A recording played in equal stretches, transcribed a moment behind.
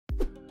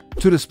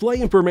To display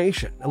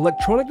information,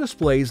 electronic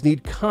displays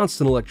need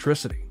constant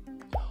electricity.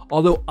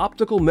 Although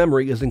optical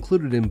memory is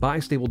included in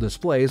bistable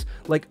displays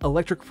like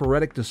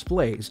electrophoretic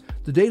displays,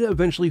 the data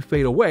eventually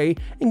fade away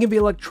and can be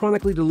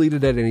electronically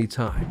deleted at any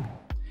time.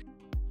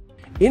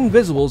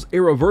 Ynvisible's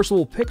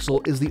Irreversible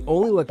Pixel is the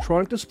only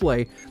electronic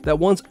display that,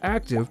 once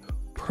active,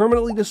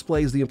 permanently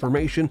displays the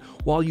information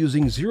while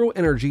using zero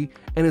energy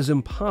and is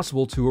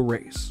impossible to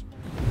erase.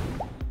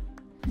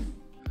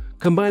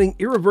 Combining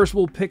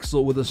Irreversible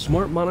Pixel with a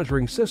smart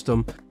monitoring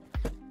system,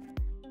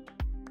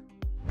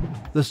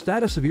 the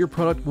status of your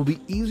product will be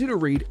easy to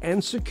read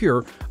and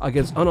secure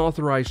against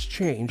unauthorized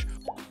change,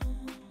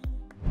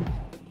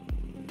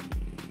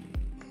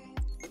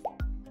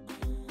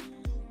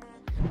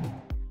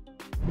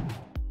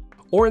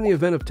 or in the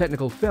event of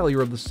technical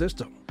failure of the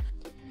system.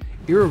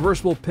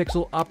 Irreversible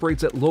Pixel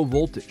operates at low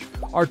voltage,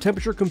 are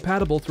temperature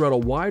compatible throughout a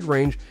wide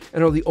range,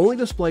 and are the only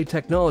display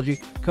technology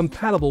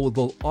compatible with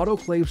both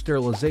autoclave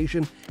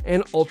sterilization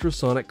and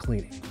ultrasonic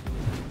cleaning.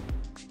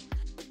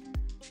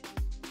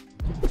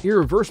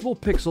 Irreversible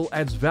Pixel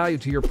adds value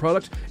to your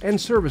product and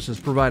services,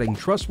 providing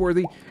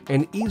trustworthy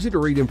and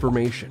easy-to-read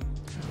information.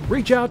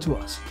 Reach out to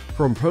us.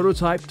 From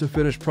prototype to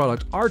finished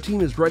product, our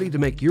team is ready to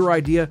make your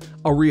idea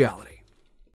a reality.